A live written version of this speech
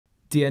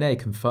DNA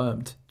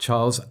confirmed.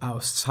 Charles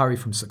ousts Harry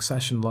from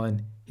succession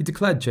line. He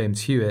declared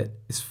James Hewitt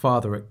his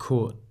father at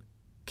court.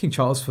 King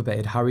Charles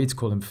forbade Harry to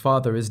call him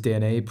father as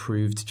DNA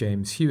proved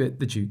James Hewitt,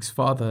 the Duke's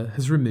father,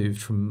 has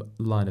removed from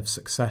line of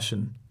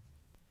succession.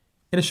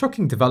 In a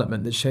shocking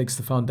development that shakes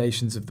the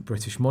foundations of the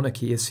British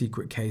monarchy, a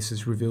secret case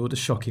has revealed a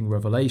shocking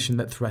revelation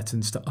that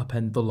threatens to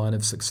upend the line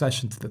of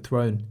succession to the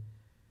throne.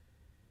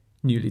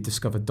 Newly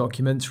discovered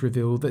documents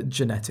reveal that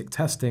genetic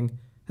testing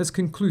has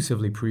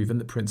conclusively proven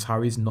that Prince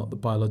Harry is not the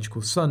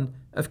biological son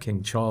of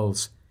King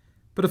Charles,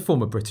 but a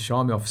former British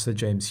Army officer,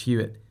 James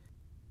Hewitt,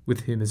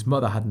 with whom his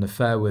mother had an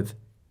affair with.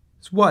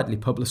 It's widely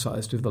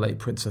publicised with the late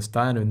Princess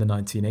Diana in the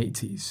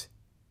 1980s.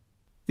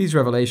 These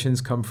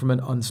revelations come from an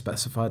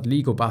unspecified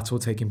legal battle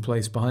taking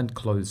place behind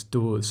closed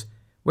doors,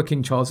 where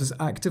King Charles is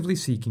actively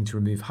seeking to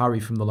remove Harry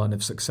from the line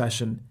of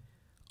succession,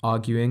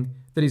 arguing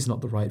that he's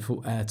not the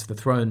rightful heir to the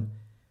throne.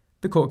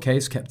 The court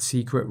case, kept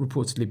secret,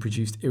 reportedly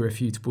produced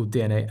irrefutable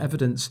DNA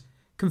evidence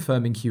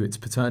confirming Hewitt's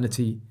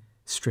paternity,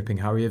 stripping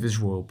Harry of his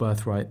royal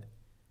birthright.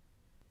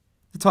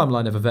 The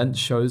timeline of events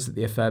shows that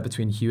the affair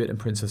between Hewitt and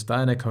Princess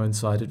Diana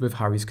coincided with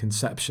Harry's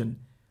conception,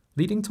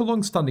 leading to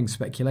long-standing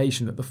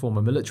speculation that the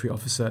former military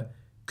officer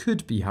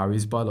could be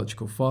Harry's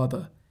biological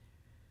father.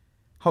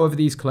 However,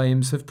 these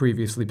claims have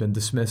previously been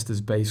dismissed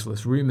as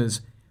baseless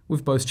rumours,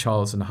 with both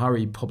Charles and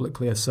Harry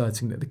publicly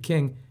asserting that the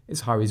king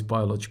is Harry's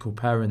biological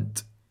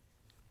parent.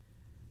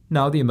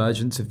 Now the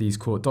emergence of these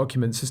court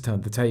documents has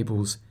turned the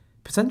tables,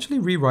 potentially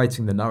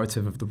rewriting the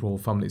narrative of the royal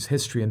family's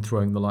history and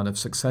throwing the line of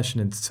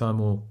succession into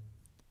turmoil.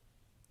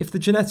 If the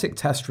genetic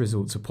test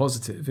results are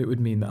positive, it would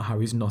mean that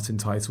Harry's not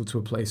entitled to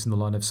a place in the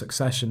line of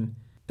succession,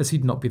 as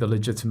he'd not be the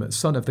legitimate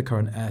son of the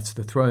current heir to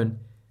the throne.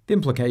 The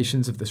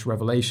implications of this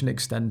revelation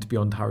extend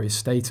beyond Harry's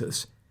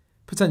status,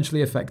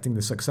 potentially affecting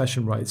the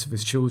succession rights of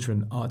his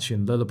children, Archie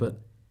and Lilibet.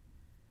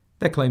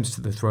 Their claims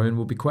to the throne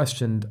will be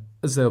questioned,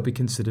 as they'll be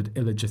considered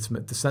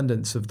illegitimate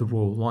descendants of the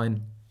royal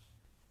line.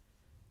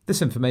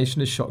 This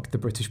information has shocked the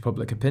British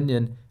public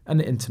opinion and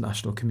the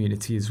international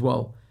community as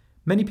well.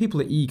 Many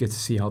people are eager to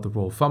see how the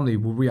royal family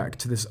will react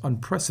to this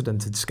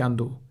unprecedented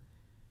scandal.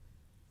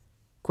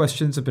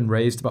 Questions have been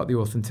raised about the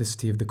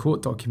authenticity of the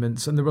court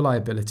documents and the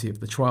reliability of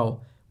the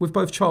trial, with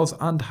both Charles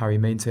and Harry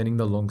maintaining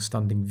their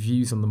long-standing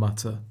views on the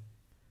matter.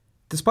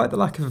 Despite the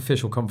lack of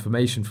official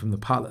confirmation from the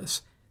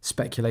palace,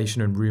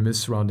 speculation and rumours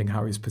surrounding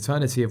Harry's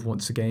paternity have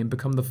once again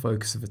become the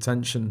focus of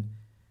attention,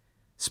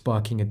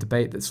 sparking a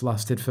debate that's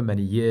lasted for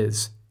many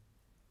years.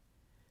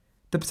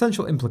 The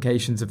potential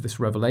implications of this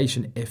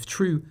revelation, if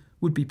true,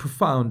 would be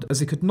profound,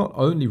 as it could not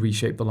only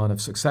reshape the line of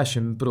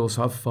succession, but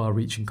also have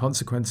far-reaching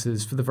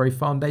consequences for the very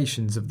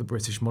foundations of the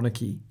British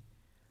monarchy.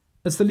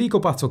 As the legal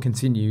battle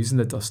continues and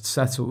the dust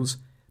settles,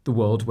 the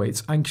world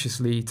waits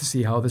anxiously to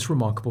see how this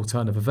remarkable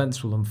turn of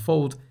events will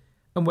unfold,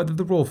 and whether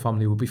the royal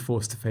family will be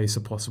forced to face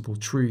a possible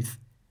truth,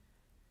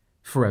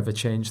 forever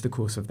change the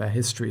course of their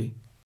history.